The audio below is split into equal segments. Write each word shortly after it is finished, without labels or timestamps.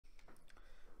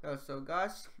So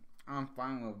guys, I'm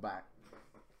finally back.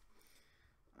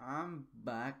 I'm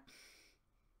back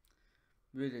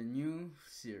with a new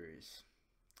series.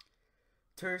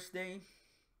 Thursday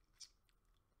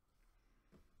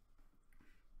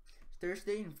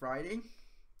and Friday,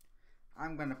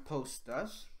 I'm gonna post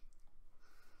us.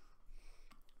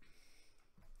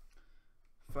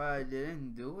 If I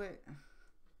didn't do it,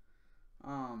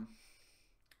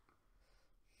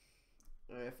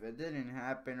 if it didn't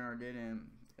happen or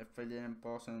if I didn't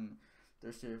post on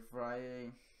Thursday or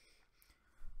Friday,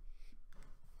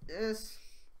 is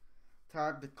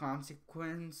type the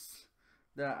consequence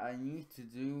that I need to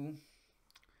do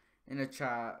in the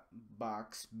chat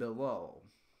box below.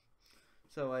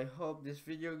 So I hope this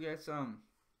video gets 2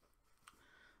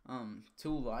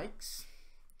 likes.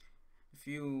 If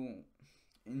you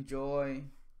enjoy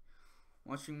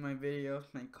watching my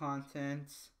videos, my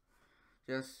contents,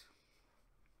 just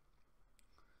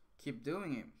keep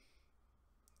doing it.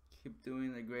 Keep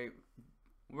doing the great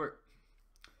work.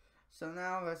 So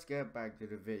now let's get back to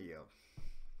the video.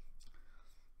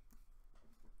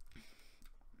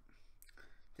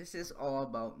 This is all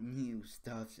about new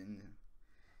stuff and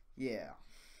yeah.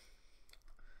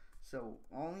 So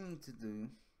all you need to do,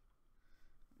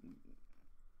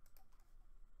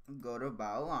 go to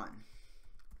Babylon.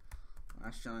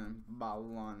 I'm showing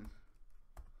Babylon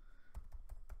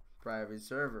private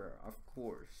server, of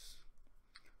course.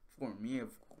 For me,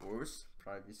 of course,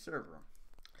 private server.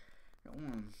 I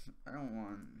don't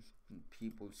want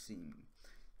people seeing me.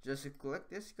 Just click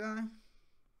this guy.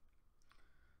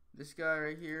 This guy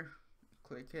right here.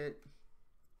 Click it.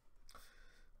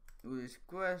 Do this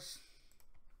quest.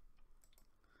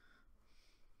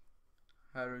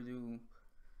 How to do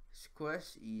this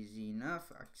quest? Easy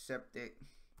enough. Accept it.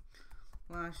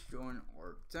 Last join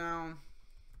org down.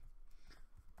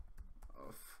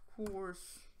 Of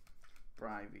course,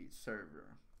 private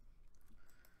server.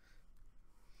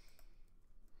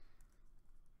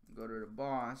 Go to the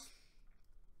boss.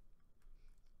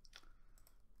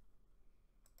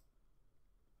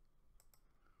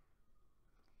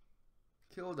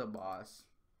 Kill the boss.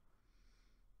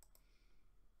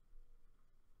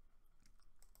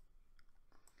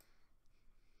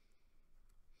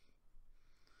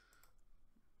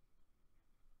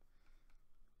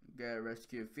 Get a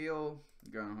rescue field.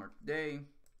 Groundhog Day.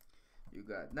 You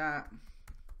got that.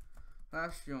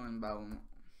 Last join Babylon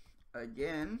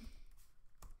again.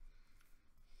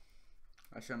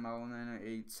 Babylon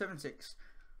 99876.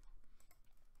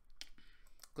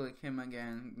 Click him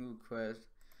again. New quest.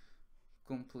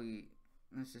 Complete.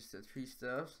 This is the 3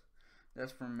 stuffs.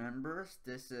 That's for members.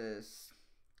 This is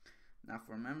not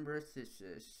for members. This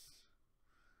is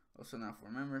also not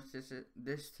for members.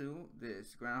 This too.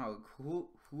 This Groundhog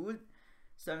Hood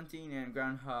 17 and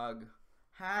Groundhog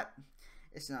Hat.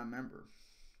 It's not a member.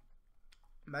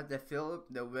 But the Philip,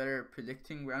 the weather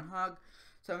predicting Groundhog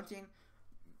 17,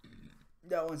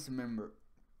 that one's a member.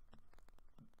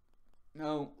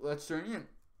 Now let's turn in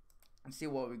and see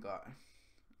what we got.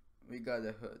 We got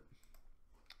the hood.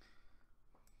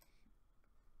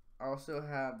 Also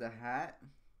have the hat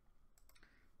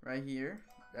right here.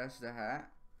 That's the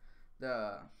hat.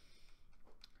 The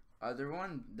other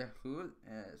one, the hood,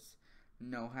 is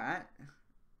no hat.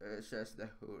 It's just the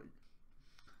hood.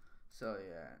 So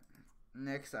yeah.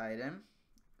 Next item,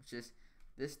 which is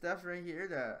this stuff right here,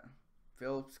 the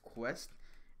Philip's quest.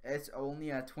 It's only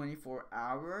a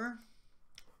 24-hour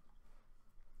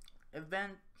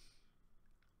event.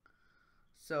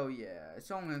 So yeah,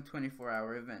 it's only a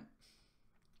 24-hour event.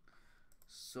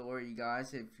 Sorry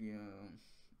guys if you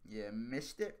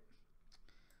missed it,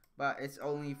 but it's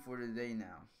only for the day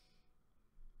now.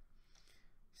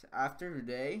 So after the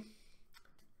day,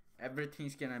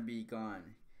 everything's gonna be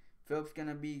gone. Philip's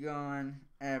gonna be gone.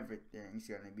 Everything's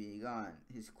gonna be gone.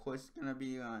 His quest's gonna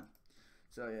be gone.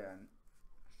 So yeah,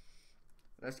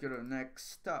 let's go to the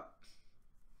next stop.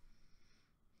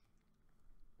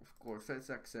 Of course, let's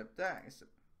accept that. So,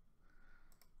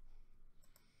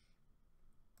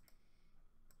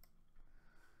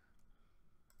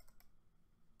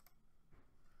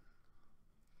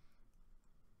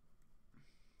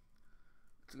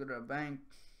 let's go to the bank.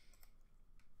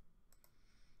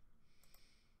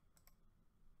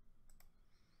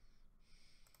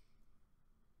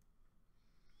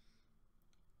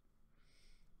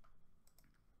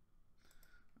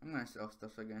 I'm gonna sell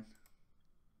stuff again.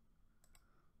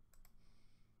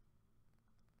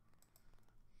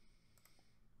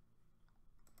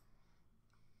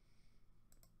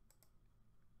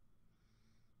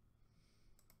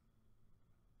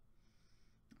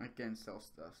 I can sell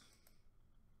stuff.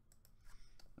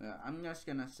 Yeah, I'm just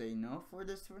gonna say no for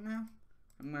this for now.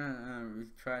 I'm gonna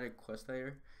retry the quest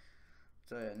later.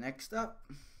 So yeah, next up,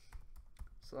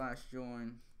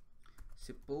 /join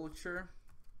sepulture.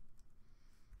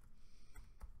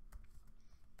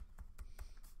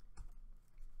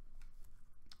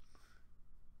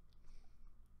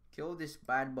 Kill this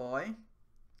bad boy.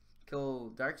 Kill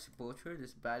Dark Sepulture,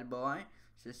 this bad boy.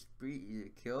 It's just pretty easy to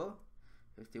kill.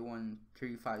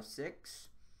 51,356.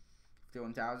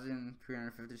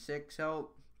 51,356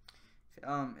 health.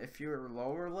 If you're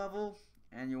lower level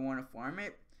and you want to farm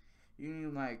it,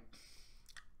 you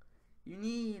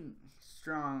need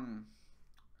strong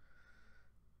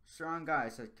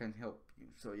guys that can help you.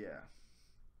 So yeah,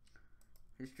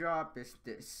 his drop is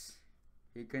this.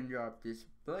 He can drop this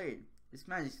blade, this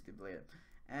majesty blade,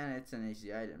 and it's an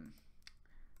easy item.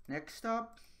 Next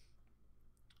up,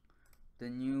 the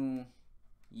new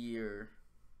year.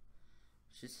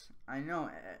 Just I know,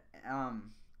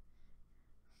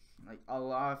 like a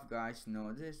lot of guys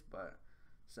know this, but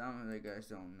some of the guys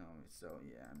don't know it. So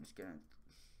yeah, I'm just gonna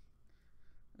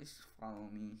just follow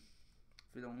me.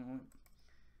 If you don't know it,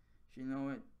 if you know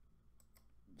it,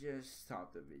 just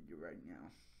stop the video right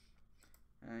now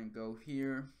and go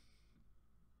here,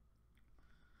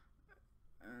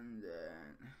 and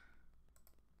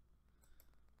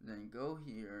then go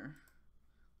here,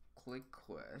 click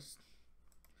quest,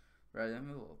 right in the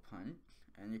middle of punt,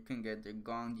 and you can get the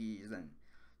Gongis and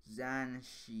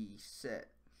Zanshi set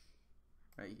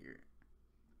right here.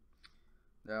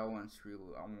 That one's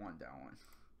really, I want that one.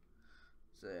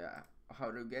 So yeah,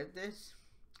 how to get this?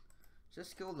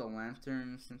 Just kill the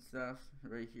lanterns and stuff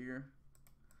right here.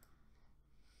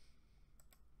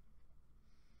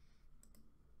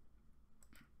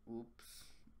 Oops,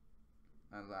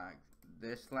 I like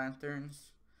this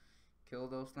lanterns. Kill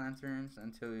those lanterns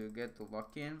until you get the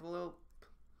lucky envelope.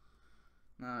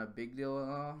 Not a big deal at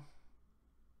all.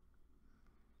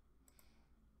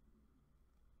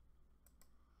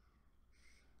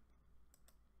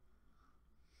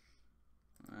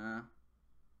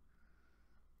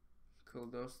 Kill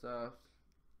those stuff.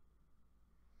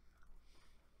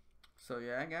 So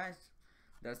yeah, guys,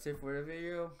 that's it for the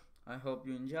video. I hope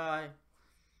you enjoy.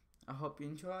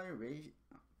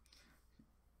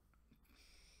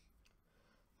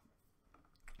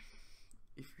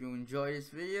 If you enjoy this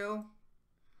video,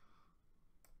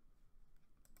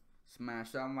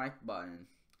 smash that like button.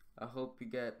 I hope you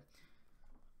get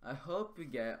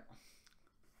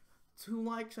 2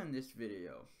 likes on this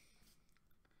video.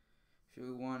 If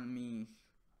you want me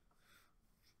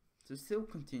to still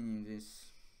continue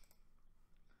this,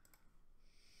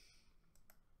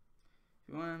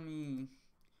 if you want me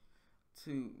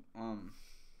to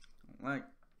like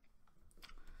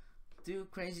do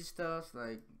crazy stuff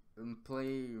like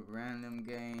play random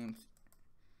games,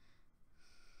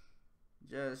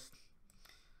 just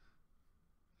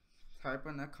type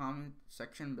in the comment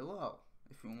section below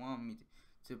if you want me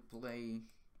to play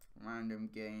random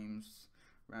games,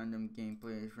 random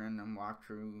gameplays, random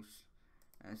walkthroughs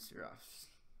and stuff.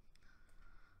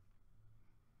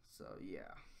 So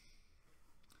yeah,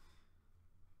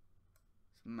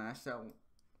 smash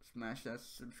that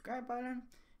subscribe button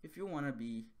if you want to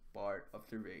be part of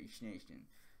the Rage Nation.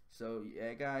 So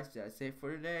yeah, guys, that's it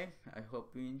for today. I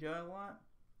hope you enjoy a lot.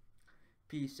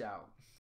 Peace out.